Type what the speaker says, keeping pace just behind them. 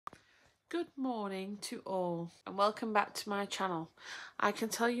Good morning to all and welcome back to my channel. I can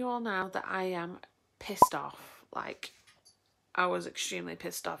tell you all now that I am pissed off. I was extremely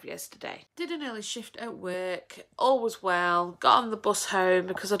pissed off yesterday. Did an early shift at work, all was well, got on the bus home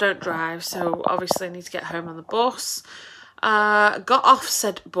because I don't drive, so obviously I need to get home on the bus. Got off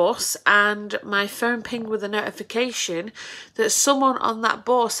said bus and my phone pinged with a notification that someone on that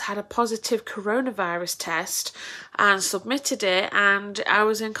bus had a positive coronavirus test and submitted it, and I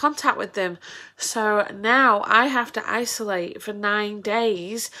was in contact with them. So now I have to isolate for 9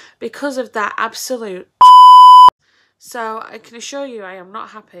 days because of that absolute. So I can assure you I am not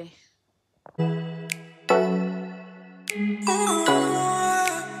happy.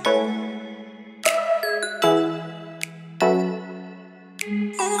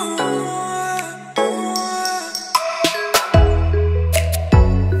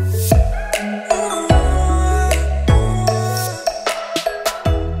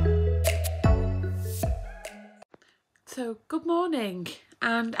 So good morning,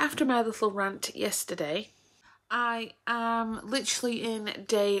 and after my little rant yesterday, I am literally in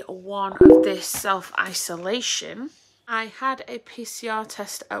day 1 of this self-isolation. I had a PCR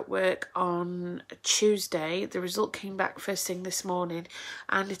test at work on Tuesday. The result came back first thing this morning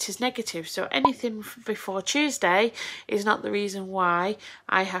and it is negative. So anything before Tuesday is not the reason why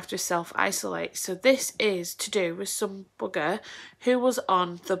I have to self-isolate. So this is to do with some bugger who was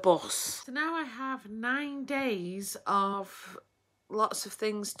on the bus. So now I have 9 days of lots of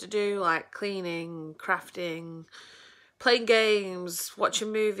things to do, like cleaning, crafting, playing games,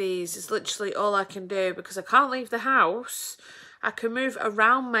 watching movies. Is literally all I can do because I can't leave the house. I can move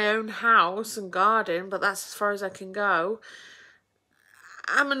around my own house and garden, but that's as far as I can go.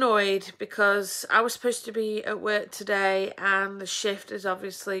 I'm annoyed because I was supposed to be at work today and the shift is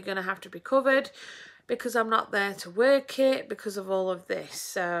obviously going to have to be covered because I'm not there to work it because of all of this.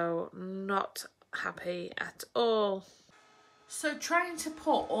 So not happy at all. So trying to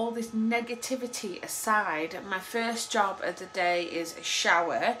put all this negativity aside, my first job of the day is a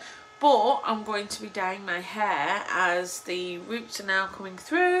shower, but I'm going to be dyeing my hair as the roots are now coming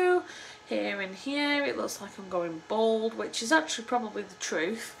through here and here. It looks like I'm going bald, which is actually probably the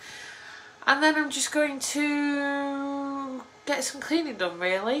truth. And then I'm just going to get some cleaning done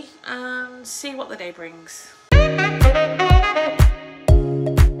really and see what the day brings.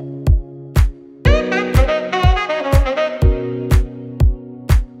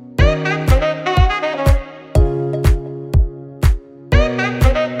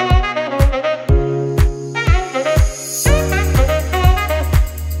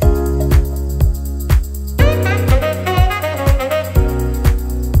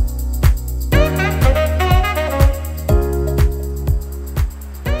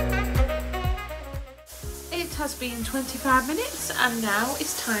 It has been 25 minutes and now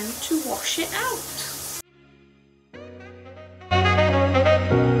it's time to wash it out.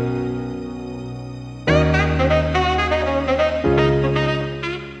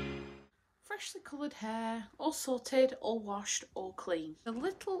 Freshly coloured hair, all sorted, all washed, all clean. The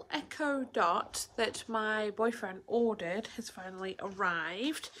little Echo Dot that my boyfriend ordered has finally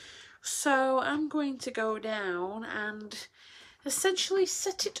arrived. So I'm going to go down and essentially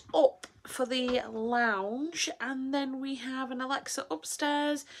set it up for the lounge, and then we have an Alexa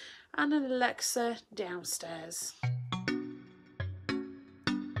upstairs and an Alexa downstairs.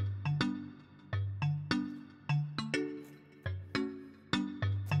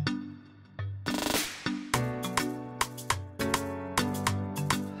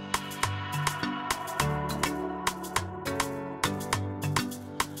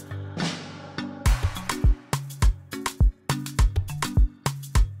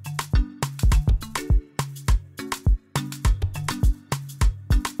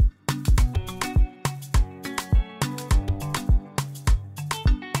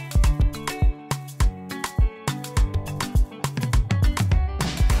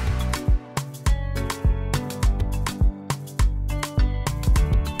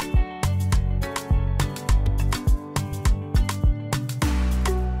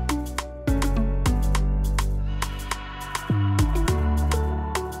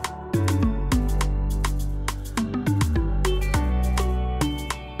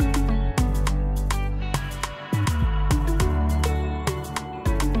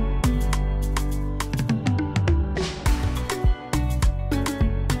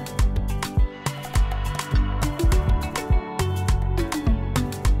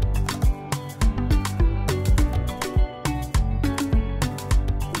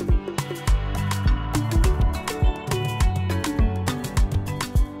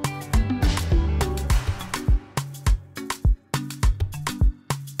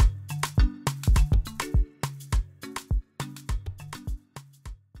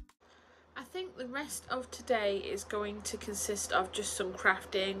 rest of today is going to consist of just some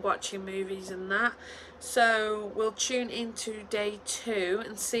crafting, watching movies and that. So we'll tune into day 2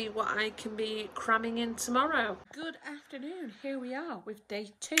 and see what I can be cramming in tomorrow. Good afternoon, here we are with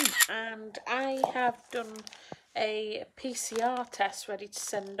day 2 and I have done a PCR test ready to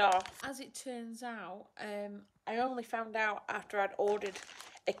send off. As it turns out, I only found out after I'd ordered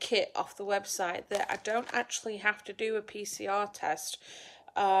a kit off the website that I don't actually have to do a PCR test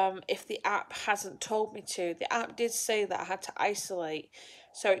if the app hasn't told me to. The app did say that I had to isolate.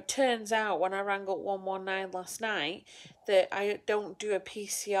 So it turns out when I rang up 119 last night that I don't do a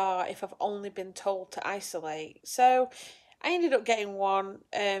PCR if I've only been told to isolate. So I ended up getting one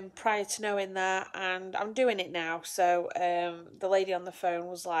prior to knowing that, and I'm doing it now. So the lady on the phone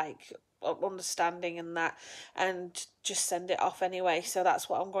was like understanding and that, and just send it off anyway. So that's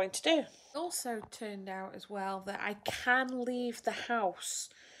what I'm going to do. It also turned out as well that I can leave the house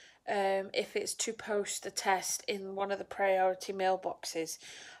if it's to post the test in one of the priority mailboxes,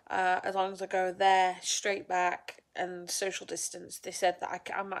 as long as I go there, straight back and social distance. They said that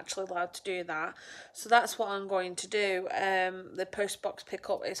I'm actually allowed to do that, so that's what I'm going to do. The post box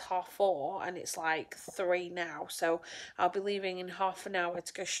pickup is 4:30 and it's like 3 now, so I'll be leaving in half an hour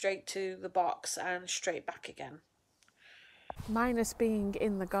to go straight to the box and straight back again. Minus being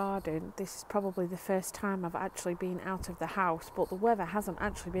in the garden, this is probably the first time I've actually been out of the house, but the weather hasn't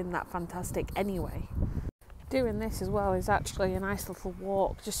actually been that fantastic anyway. Doing this as well is actually a nice little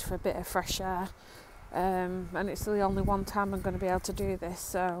walk just for a bit of fresh air, and it's the only one time I'm going to be able to do this,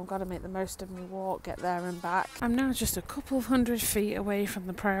 so I've got to make the most of my walk, get there and back. I'm now just a couple of 100 feet away from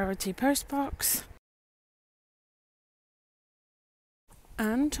the priority post box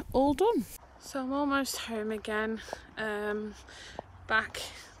and all done. So I'm almost home again, back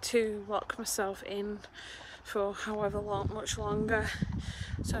to lock myself in for however much longer.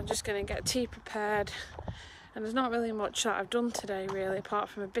 So I'm just going to get tea prepared, and there's not really much that I've done today really, apart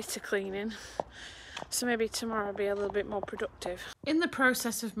from a bit of cleaning. So maybe tomorrow I'll be a little bit more productive. In the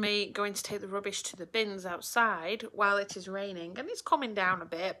process of me going to take the rubbish to the bins outside while it is raining, and it's coming down a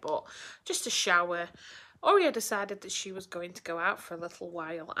bit, but just a shower, Oreo decided that she was going to go out for a little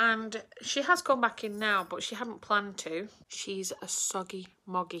while, and she has gone back in now, but she hadn't planned to. She's a soggy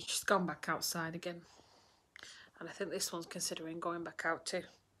moggy. She's gone back outside again, and I think this one's considering going back out too.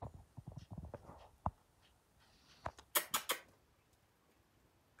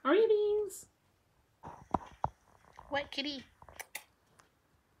 Oreo beans! Wet kitty!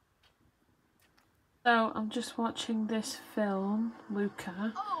 So I'm just watching this film,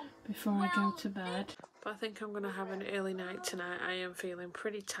 Luca, before I go to bed. But I think I'm going to have an early night tonight. I am feeling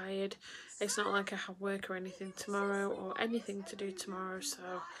pretty tired. It's not like I have work or anything tomorrow or anything to do tomorrow.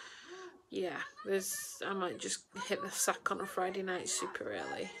 So yeah, I might just hit the sack on a Friday night super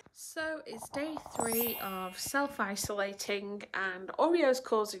early. So it's day 3 of self-isolating, and Oreo's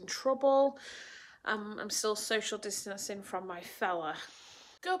causing trouble. I'm still social distancing from my fella.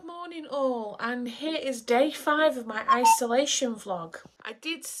 Good morning all, and here is day 5 of my isolation vlog. I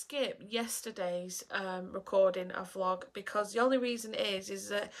did skip yesterday's recording of vlog because the only reason is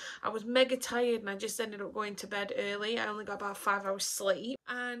that I was mega tired and I just ended up going to bed early. I only got about 5 hours sleep,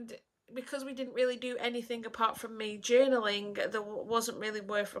 and because we didn't really do anything apart from me journaling, there wasn't really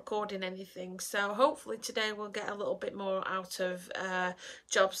worth recording anything. So hopefully today we'll get a little bit more out of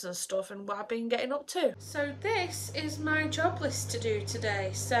jobs and stuff and what I've been getting up to. So this is my job list to do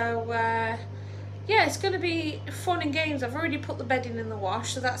today. So yeah, it's going to be fun and games. I've already put the bedding in the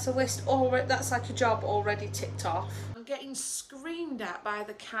wash, so that's a list already. That's like a job already ticked off. I'm getting screamed at by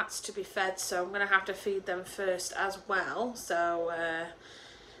the cats to be fed, so I'm going to have to feed them first as well. So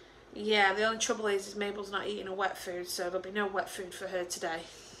yeah, the only trouble is Mabel's not eating a wet food, so there'll be no wet food for her today.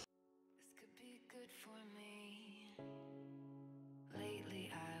 This could be good for me.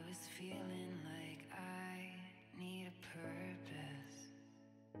 Lately I was feeling like I need a purpose.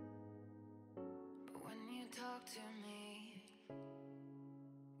 But when you talk to me,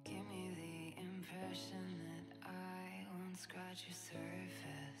 give me the impression that I won't scratch your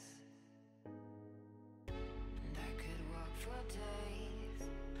surface. And I could walk for days,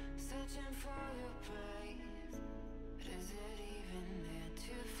 searching for your praise. But is it even there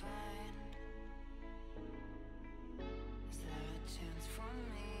to find? Is there a chance for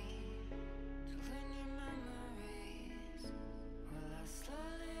me to learn your memories? Will I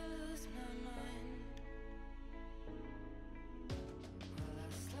slowly lose my mind? Will I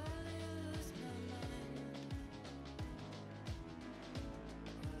slowly lose my mind?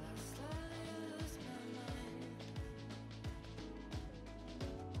 Will I slowly lose my mind?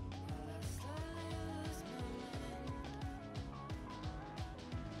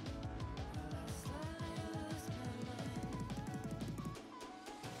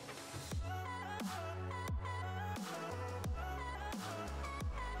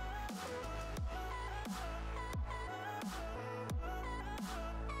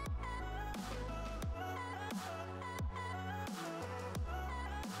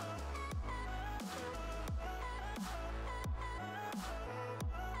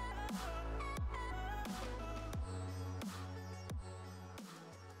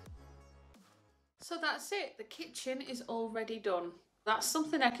 So that's it, the kitchen is already done. That's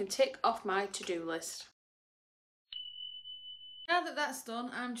something I can tick off my to-do list. Now that that's done,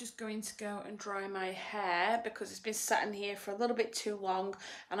 I'm just going to go and dry my hair because it's been sat in here for a little bit too long,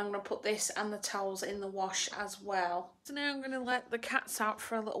 and I'm going to put this and the towels in the wash as well. So now I'm going to let the cats out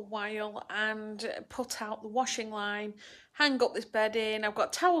for a little while and put out the washing line, hang up this bedding. I've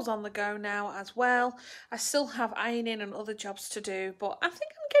got towels on the go now as well. I still have ironing and other jobs to do, but I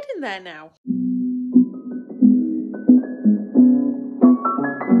think I'm getting there now.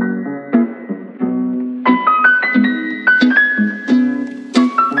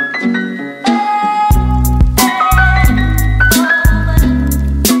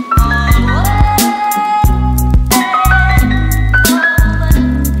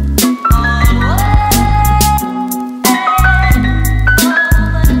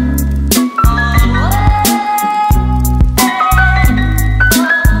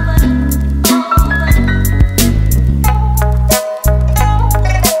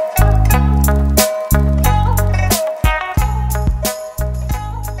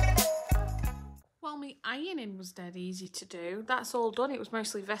 Ironing was dead easy to do. That's all done. It was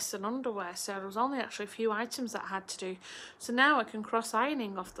mostly vests and underwear, so there was only actually a few items that I had to do. So now I can cross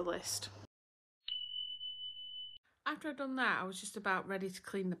ironing off the list. After I'd done that, I was just about ready to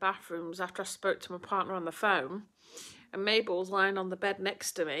clean the bathrooms after I spoke to my partner on the phone. And Mabel was lying on the bed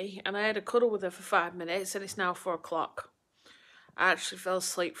next to me, and I had a cuddle with her for 5 minutes, and it's now 4 o'clock. I actually fell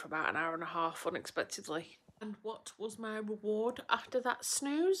asleep for about an hour and a half unexpectedly. And what was my reward after that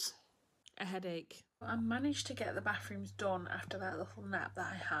snooze? A headache. I managed to get the bathrooms done after that little nap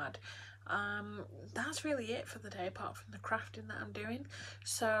that I had. That's really it for the day, apart from the crafting that I'm doing.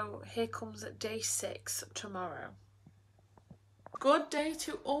 So here comes day 6 tomorrow. Good day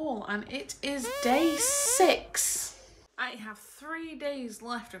to all, and it is day 6. I have 3 days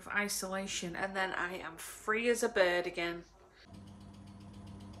left of isolation, and then I am free as a bird again.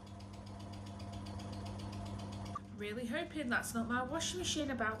 Really hoping that's not my washing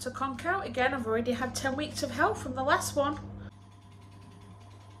machine about to conk out again. I've already had 10 weeks of hell from the last one.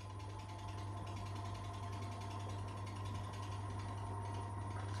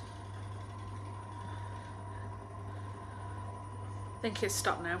 I think it's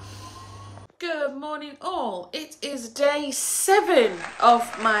stopped now. Good morning all. It is day 7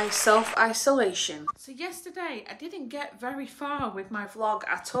 of my self-isolation. So yesterday I didn't get very far with my vlog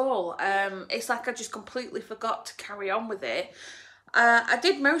at all. It's like I just completely forgot to carry on with it. I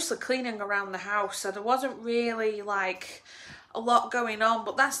did mostly cleaning around the house, so there wasn't really like a lot going on,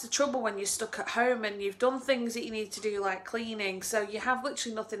 but that's the trouble when you're stuck at home and you've done things that you need to do like cleaning, so you have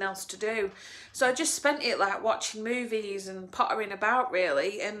literally nothing else to do. So I just spent it like watching movies and pottering about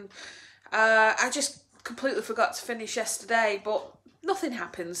really, and I just completely forgot to finish yesterday, but nothing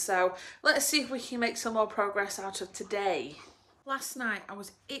happened, so let's see if we can make some more progress out of today. Last night I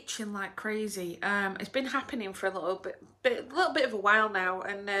was itching like crazy. It's been happening for a little bit of a while now,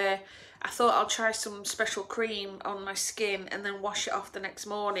 and I thought I'll try some special cream on my skin and then wash it off the next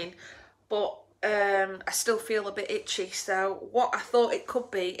morning, but I still feel a bit itchy, so what I thought it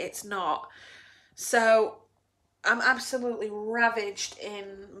could be, it's not. So I'm absolutely ravaged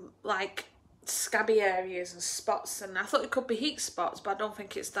in like scabby areas and spots, and I thought it could be heat spots, but I don't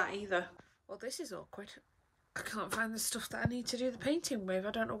think it's that either. Well, this is awkward. I can't find the stuff that I need to do the painting with.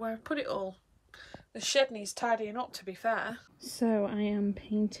 I don't know where I put it all. The shed needs tidying up, to be fair. So I am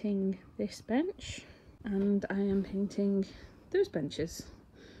painting this bench, and I am painting those benches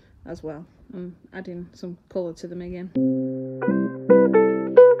as well. I'm adding some colour to them again.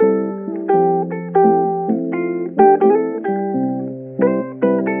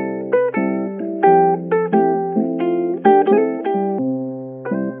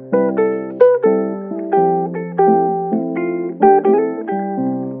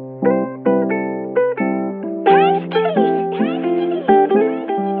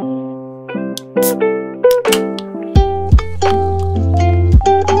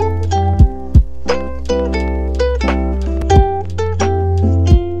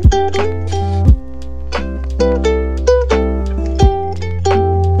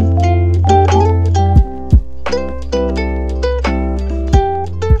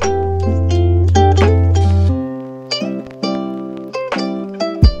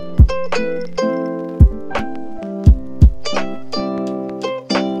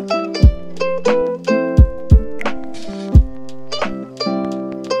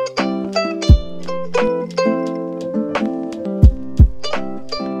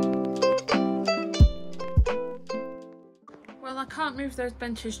 those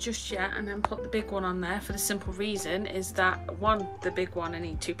benches just yet and then put the big one on there, for the simple reason is that one, the big one, I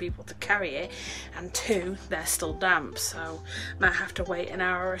need 2 people to carry it, and 2, they're still damp, so I might have to wait an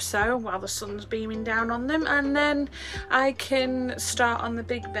hour or so while the sun's beaming down on them, and then I can start on the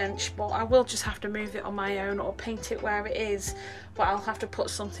big bench. But I will just have to move it on my own or paint it where it is, but I'll have to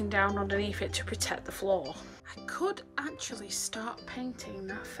put something down underneath it to protect the floor. I could actually start painting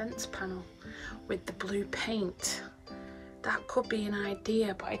that fence panel with the blue paint. That could be an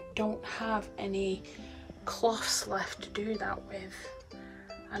idea, but I don't have any cloths left to do that with.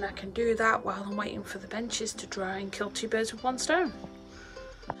 And I can do that while I'm waiting for the benches to dry and kill 2 birds with 1 stone.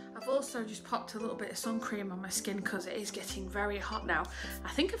 I've also just popped a little bit of sun cream on my skin because it is getting very hot now. I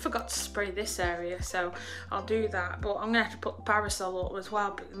think I forgot to spray this area, so I'll do that. But I'm going to have to put the parasol up as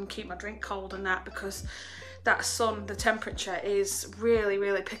well and keep my drink cold and that, because that sun, the temperature is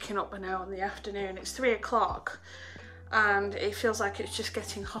really picking up now in the afternoon. It's 3 o'clock. And it feels like it's just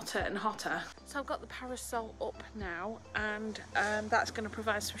getting hotter and hotter. So I've got the parasol up now, and that's going to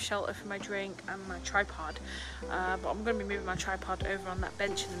provide some shelter for my drink and my tripod. But I'm going to be moving my tripod over on that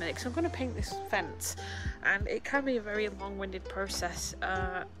bench in a minute, because I'm going to paint this fence, and it can be a very long-winded process.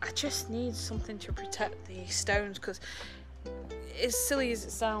 I just need something to protect the stones, because as silly as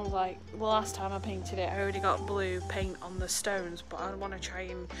it sounds, like the last time I painted it, I already got blue paint on the stones, but I want to try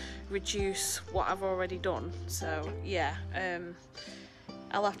and reduce what I've already done. So yeah,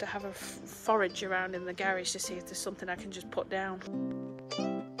 I'll have to have a forage around in the garage to see if there's something I can just put down.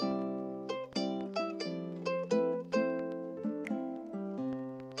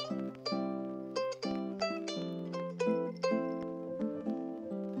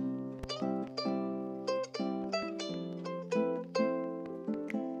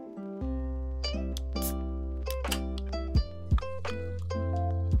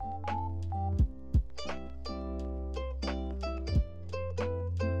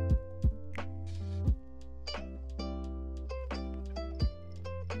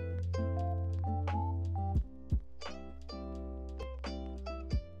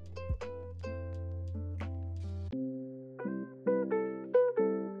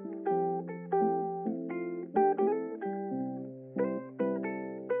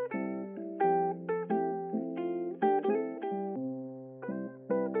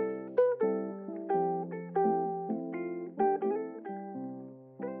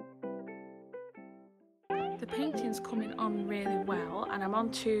 The painting's coming on really well, and I'm on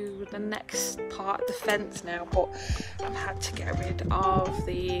to the next part of the fence now, but I've had to get rid of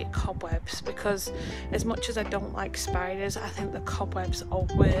the cobwebs, because as much as I don't like spiders, I think the cobwebs are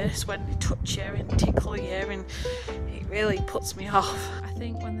worse when they touch you and tickle you, and it really puts me off. I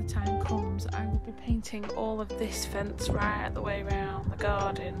think when the time comes, I will be painting all of this fence right the way around the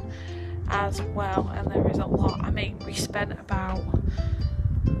garden as well, and there is a lot. I mean, we spent about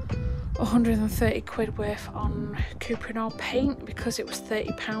 130 quid worth on Cuprinol paint, because it was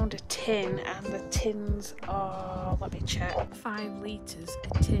 £30 a tin, and the tins are, let me check, 5 litres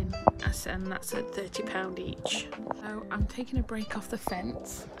a tin, and that's at £30 each. So I'm taking a break off the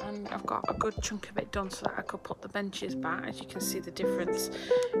fence, and I've got a good chunk of it done so that I could put the benches back. As you can see the difference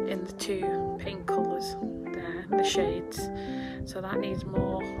in the 2 paint colours there, the shades, so that needs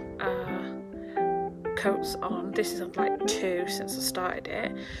more coats on. This is like 2 since I started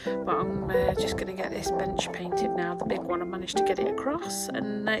it, but I'm just going to get this bench painted now. The big one, I managed to get it across,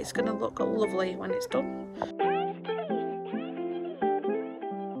 and it's going to look lovely when it's done.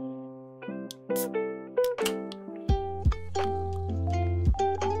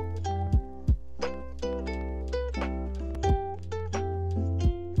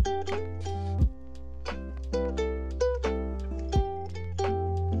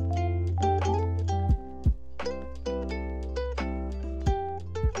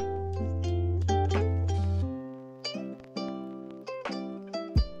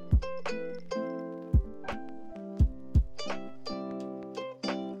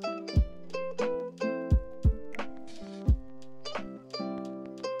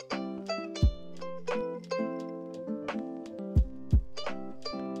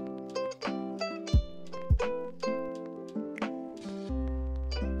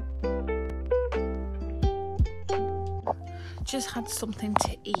 Just had something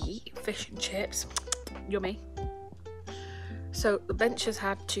to eat, fish and chips, yummy. So the bench has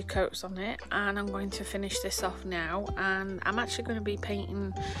had 2 coats on it, and I'm going to finish this off now, and I'm actually going to be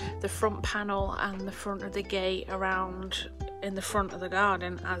painting the front panel and the front of the gate around in the front of the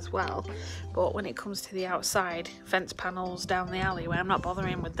garden as well. But when it comes to the outside fence panels down the alleyway, I'm not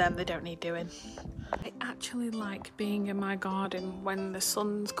bothering with them, they don't need doing. I actually like being in my garden when the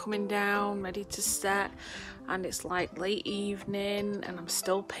sun's coming down, ready to set, and it's like late evening and I'm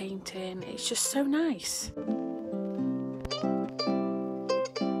still painting. It's just so nice.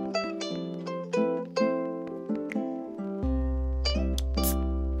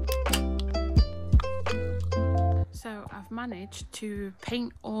 So I've managed to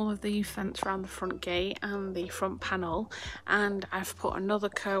paint all of the fence around the front gate and the front panel, and I've put another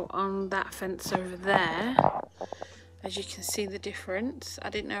coat on that fence over there. As you can see the difference. I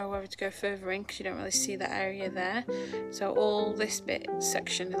didn't know whether to go further in because you don't really see that area there. So all this bit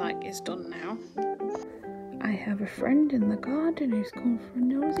section is done now. I have a friend in the garden who's gone for a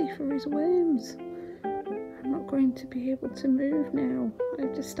nosy for his worms. I'm not going to be able to move now. I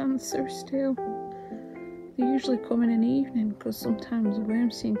have to stand so still. They usually come in an evening because sometimes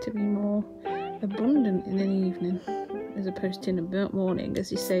worms seem to be more abundant in an evening as opposed to in a morning.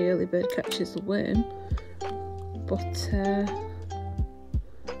 As you say, early bird catches the worm. But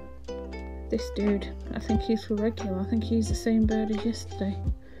this dude, I think he's for regular. I think he's the same bird as yesterday.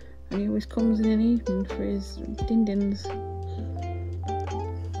 And he always comes in an evening for his din-dins.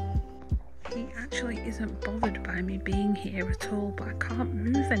 He actually isn't bothered by me being here at all, but I can't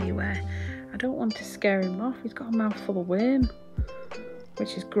move anywhere. I don't want to scare him off. He's got a mouthful of worm,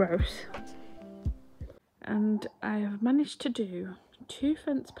 which is gross. And I have managed to do 2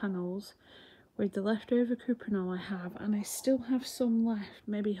 fence panels with the leftover cuprinol I have, and I still have some left,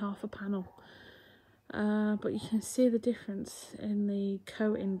 maybe half a panel. But you can see the difference in the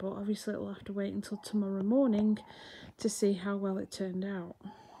coating, but obviously it'll have to wait until tomorrow morning to see how well it turned out.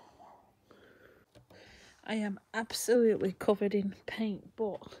 I am absolutely covered in paint,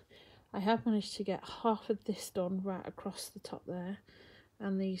 but I have managed to get half of this done right across the top there,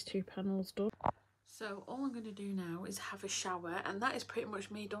 and these 2 panels done. So all I'm going to do now is have a shower, and that is pretty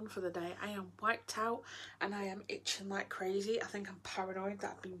much me done for the day. I am wiped out and I am itching like crazy. I think I'm paranoid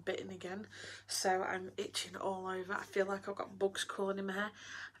that I've been bitten again, so I'm itching all over. I feel like I've got bugs crawling in my hair.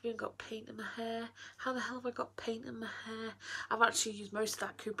 I've even got paint in my hair. How the hell have I got paint in my hair? I've actually used most of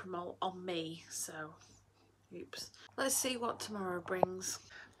that cuprinol on me, so oops. Let's see what tomorrow brings.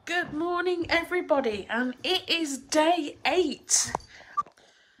 Good morning everybody, and it is day 8.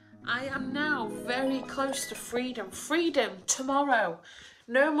 I am now very close to freedom. Freedom tomorrow.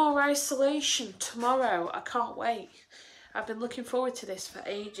 No more isolation tomorrow. I can't wait. I've been looking forward to this for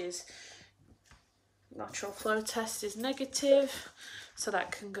ages. Natural flow test is negative, so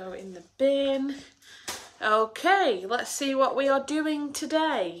that can go in the bin. Okay, let's see what we are doing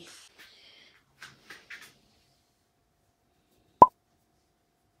today.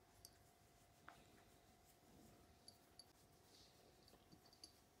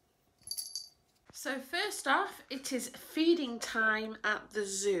 So first off, it is feeding time at the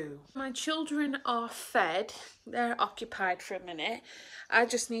zoo. My children are fed, they're occupied for a minute. I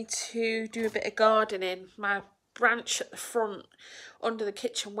just need to do a bit of gardening. My branch at the front under the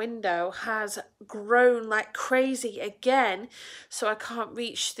kitchen window has grown like crazy again, so I can't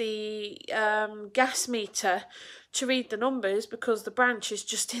reach the gas meter to read the numbers because the branch is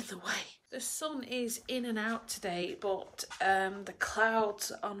just in the way. The sun is in and out today, but the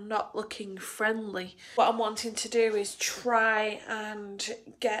clouds are not looking friendly. What I'm wanting to do is try and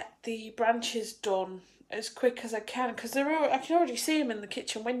get the branches done as quick as I can, because I can already see them in the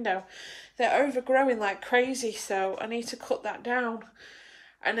kitchen window. They're overgrowing like crazy, so I need to cut that down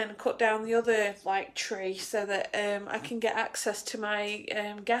and then cut down the other tree so that I can get access to my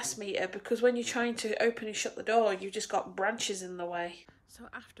gas meter, because when you're trying to open and shut the door, you've just got branches in the way. So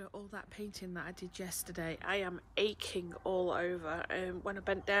after all that painting that I did yesterday, I am aching all over. When I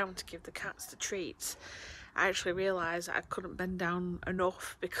bent down to give the cats the treats, I actually realised I couldn't bend down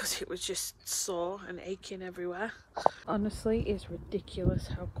enough because it was just sore and aching everywhere. Honestly, it's ridiculous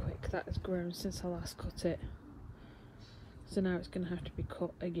how quick that has grown since I last cut it. So now it's going to have to be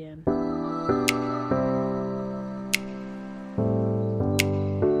cut again.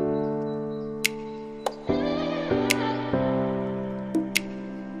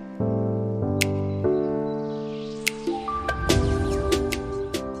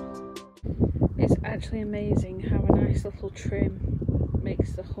 It's actually amazing how a nice little trim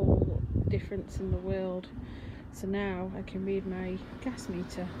makes the whole difference in the world. So now I can read my gas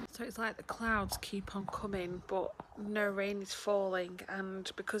meter. So it's like the clouds keep on coming, but no rain is falling,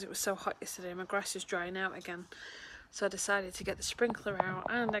 and because it was so hot yesterday, my grass is drying out again. So I decided to get the sprinkler out,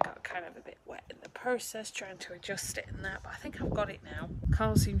 and I got kind of a bit wet in the process trying to adjust it and that, but I think I've got it now.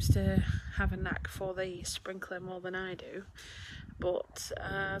 Carl seems to have a knack for the sprinkler more than I do, but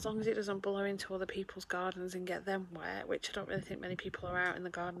as long as it doesn't blow into other people's gardens and get them wet, which I don't really think many people are out in the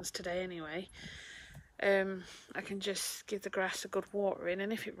gardens today anyway, I can just give the grass a good watering,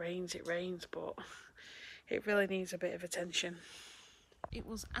 and if it rains, it rains, but it really needs a bit of attention. It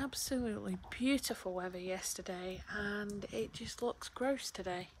was absolutely beautiful weather yesterday, and it just looks gross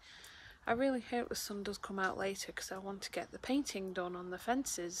today. I really hope the sun does come out later because I want to get the painting done on the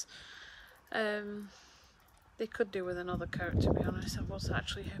fences. They could do with another coat, to be honest. I was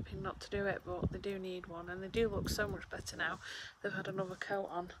actually hoping not to do it, but they do need one, and they do look so much better now. They've had another coat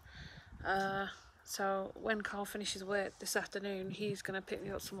on. So when Carl finishes work this afternoon, he's going to pick me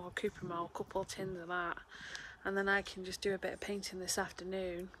up some more Cupramol, a couple of tins of that, and then I can just do a bit of painting this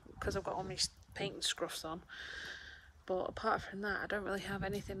afternoon because I've got all my painting scruffs on. But apart from that, I don't really have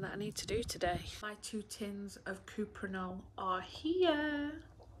anything that I need to do today. My 2 tins of Cupramol are here.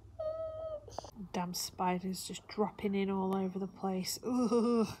 Damn spiders just dropping in all over the place.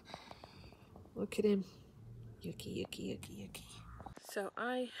 Ugh. Look at him. Yucky, yucky, yucky, yucky. So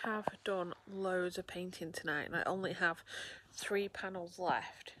I have done loads of painting tonight, and I only have 3 panels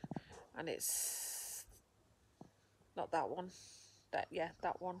left. And it's not that one.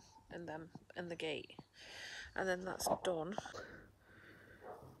 That one, and then the gate. And then that's done.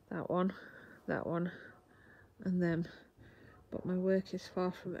 That one, and then. But my work is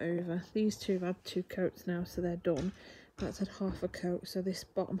far from over. These 2 have had 2 coats now, so they're done. That's had half a coat, so this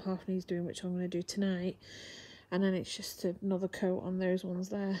bottom half needs doing, which I'm going to do tonight. And then it's just another coat on those ones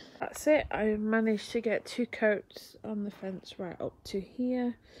there. That's it. I managed to get 2 coats on the fence right up to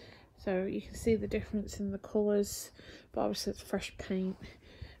here. So you can see the difference in the colours. But obviously it's fresh paint,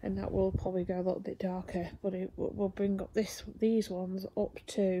 and that will probably go a little bit darker. But it will bring up these ones up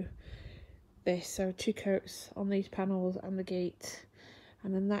to this. So 2 coats on these panels and the gate.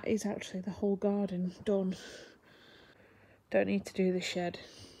 And then that is actually the whole garden done. Don't need to do the shed.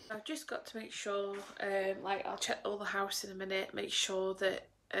 I've just got to make sure, I'll check all the house in a minute, make sure that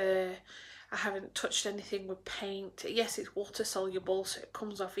I haven't touched anything with paint. Yes, it's water soluble, so it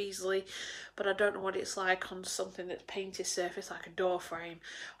comes off easily, but I don't know what it's like on something that's painted surface like a door frame.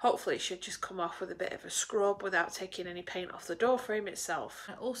 Hopefully it should just come off with a bit of a scrub without taking any paint off the door frame itself.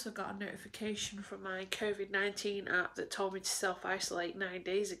 I also got a notification from my COVID-19 app that told me to self-isolate 9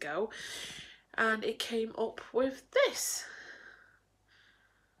 days ago, and it came up with this.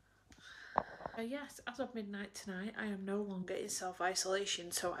 Yes, as of midnight tonight, I am no longer in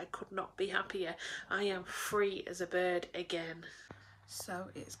self-isolation, so I could not be happier. I am free as a bird again. So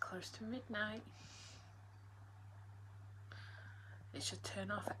it's close to midnight. It should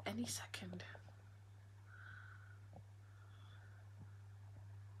turn off at any second.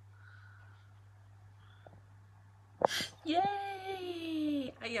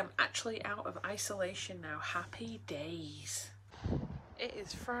 Yay! I am actually out of isolation now. Happy days. It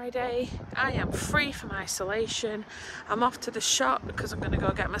is Friday. I am free from isolation. I'm off to the shop because I'm going to go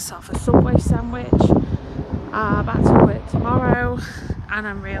get myself a Subway sandwich. Back to work tomorrow, and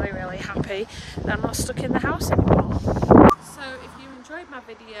I'm really, really happy that I'm not stuck in the house anymore. So if you enjoyed my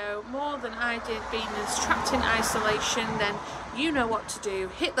video more than I did being trapped in isolation, then you know what to do.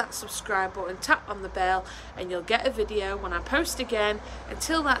 Hit that subscribe button, tap on the bell, and you'll get a video when I post again.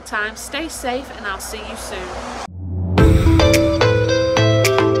 Until that time, stay safe, and I'll see you soon.